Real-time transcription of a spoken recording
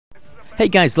Hey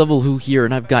guys, Level WHO here,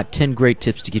 and I've got 10 great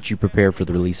tips to get you prepared for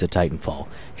the release of Titanfall.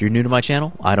 If you're new to my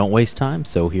channel, I don't waste time,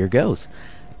 so here goes.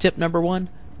 Tip number 1,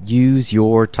 use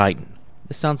your Titan.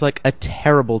 This sounds like a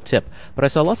terrible tip, but I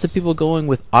saw lots of people going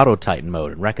with Auto Titan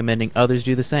mode and recommending others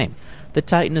do the same. The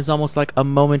Titan is almost like a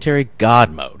momentary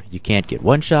god mode. You can't get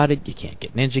one-shotted, you can't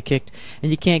get ninja kicked,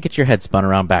 and you can't get your head spun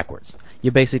around backwards.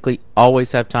 You basically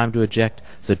always have time to eject,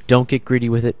 so don't get greedy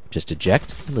with it, just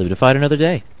eject and live to fight another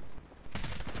day.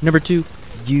 Number 2,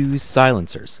 use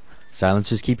silencers.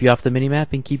 Silencers keep you off the minimap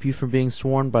and keep you from being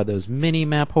swarmed by those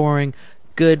minimap whoring,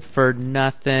 good for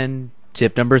nothing.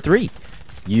 Tip number 3,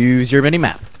 use your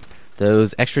minimap.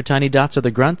 Those extra tiny dots are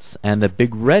the grunts, and the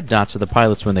big red dots are the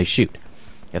pilots when they shoot.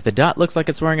 If the dot looks like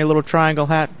it's wearing a little triangle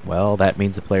hat, well, that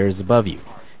means the player is above you.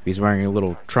 If he's wearing a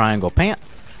little triangle pant,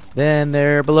 then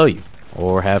they're below you,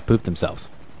 or have pooped themselves.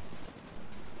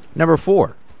 Number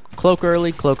 4, cloak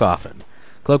early, cloak often.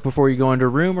 Cloak before you go into a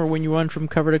room or when you run from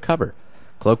cover to cover.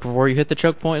 Cloak before you hit the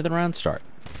choke point of the round start.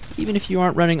 Even if you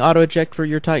aren't running auto-eject for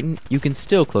your Titan, you can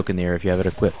still cloak in the air if you have it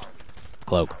equipped.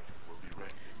 Cloak.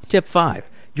 Tip 5.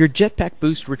 Your jetpack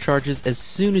boost recharges as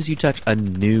soon as you touch a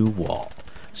new wall.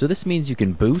 So this means you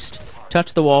can boost,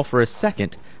 touch the wall for a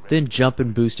second, then jump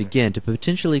and boost again to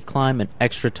potentially climb an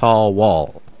extra tall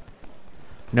wall.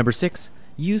 Number 6.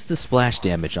 Use the splash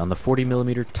damage on the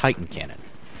 40mm Titan cannon.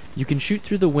 You can shoot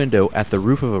through the window at the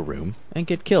roof of a room and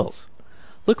get kills.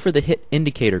 Look for the hit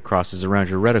indicator crosses around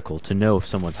your reticle to know if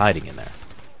someone's hiding in there.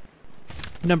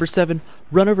 Number 7.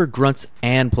 Run over grunts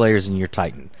and players in your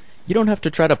Titan. You don't have to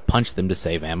try to punch them to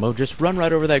save ammo, just run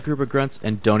right over that group of grunts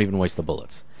and don't even waste the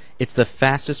bullets. It's the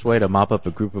fastest way to mop up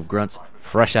a group of grunts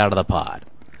fresh out of the pod.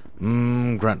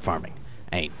 Grunt farming.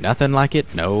 Ain't nothing like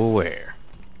it nowhere.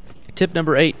 Tip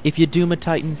number 8. If you doom a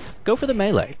Titan, go for the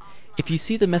melee. If you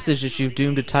see the message that you've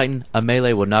doomed a Titan, a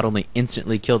melee will not only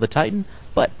instantly kill the Titan,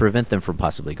 but prevent them from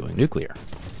possibly going nuclear.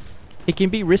 It can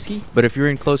be risky, but if you're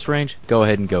in close range, go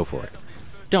ahead and go for it.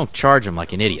 Don't charge them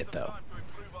like an idiot, though.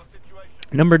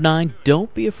 Number 9,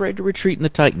 don't be afraid to retreat in the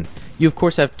Titan. You of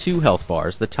course have 2 health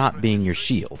bars, the top being your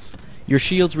shields. Your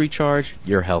shields recharge,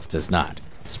 your health does not.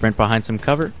 Sprint behind some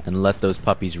cover and let those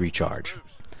puppies recharge.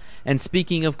 And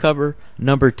speaking of cover,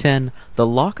 number 10, the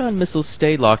lock-on missiles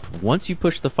stay locked once you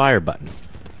push the fire button,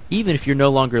 even if you're no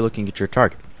longer looking at your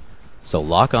target. So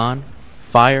lock on,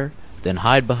 fire, then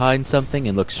hide behind something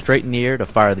and look straight in the air to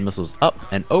fire the missiles up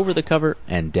and over the cover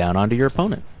and down onto your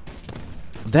opponent.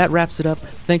 That wraps it up.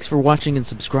 Thanks for watching and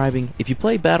subscribing. If you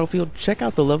play Battlefield, check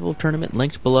out the level tournament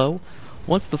linked below.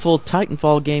 Once the full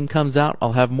Titanfall game comes out,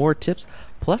 I'll have more tips,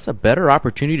 plus a better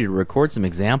opportunity to record some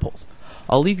examples.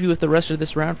 I'll leave you with the rest of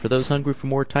this round for those hungry for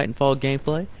more Titanfall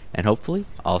gameplay, and hopefully,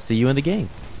 I'll see you in the game.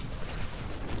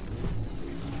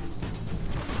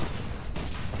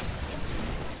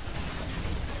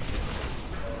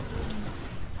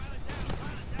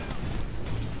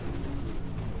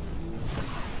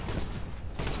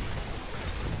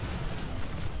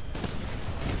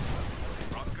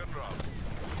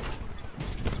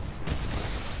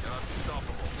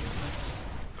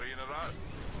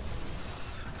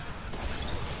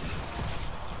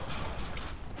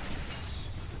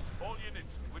 All units,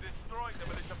 we destroyed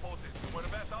them.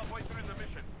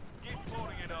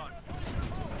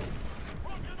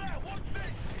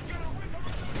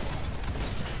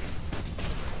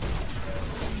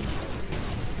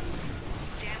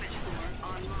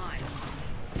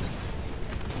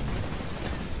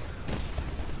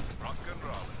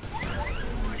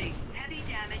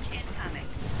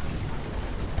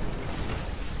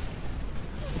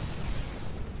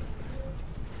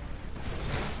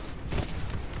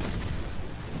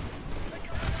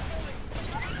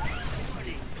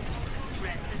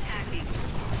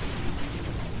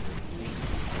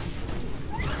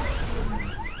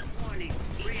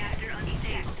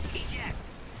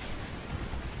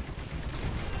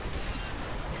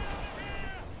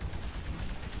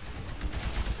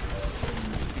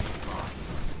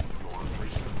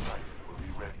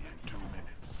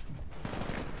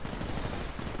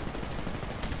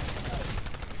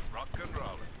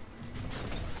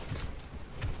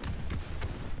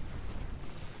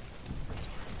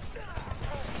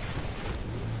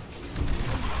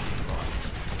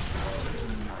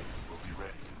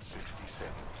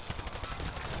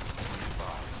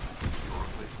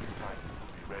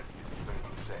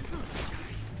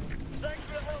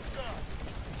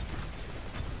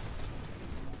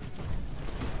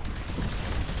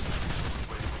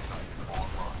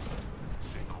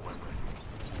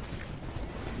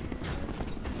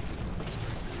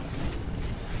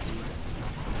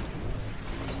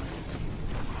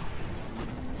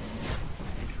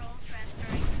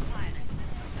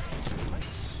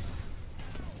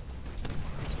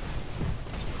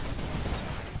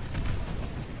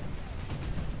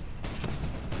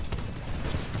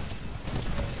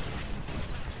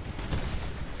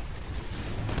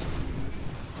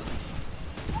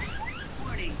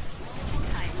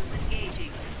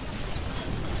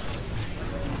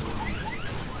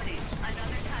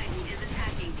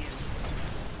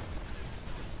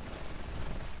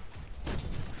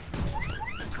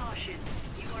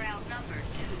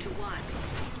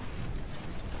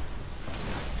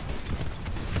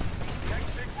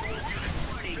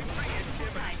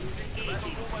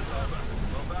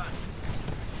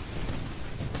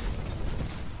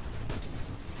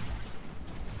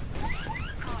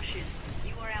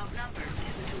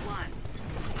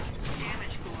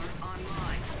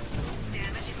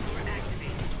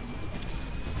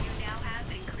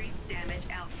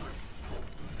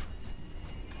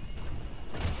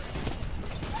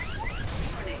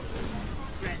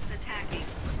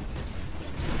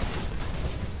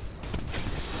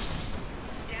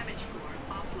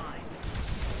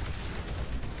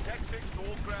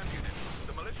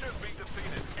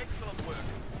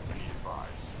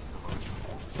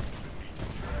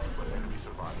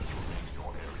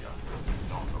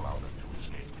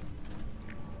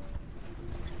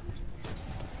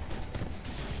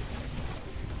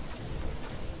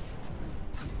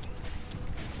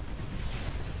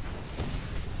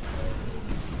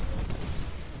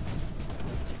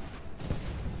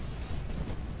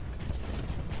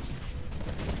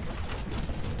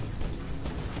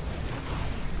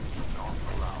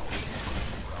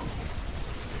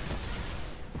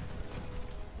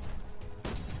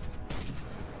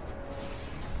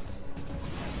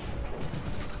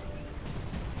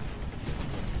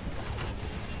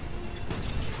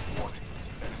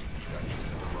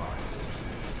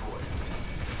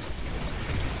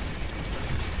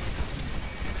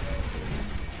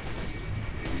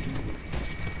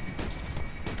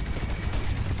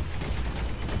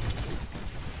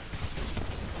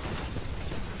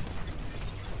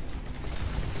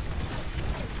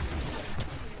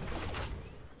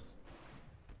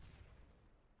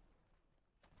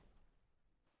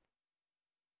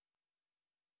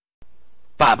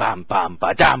 Bam bam bam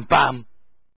ba dam bam.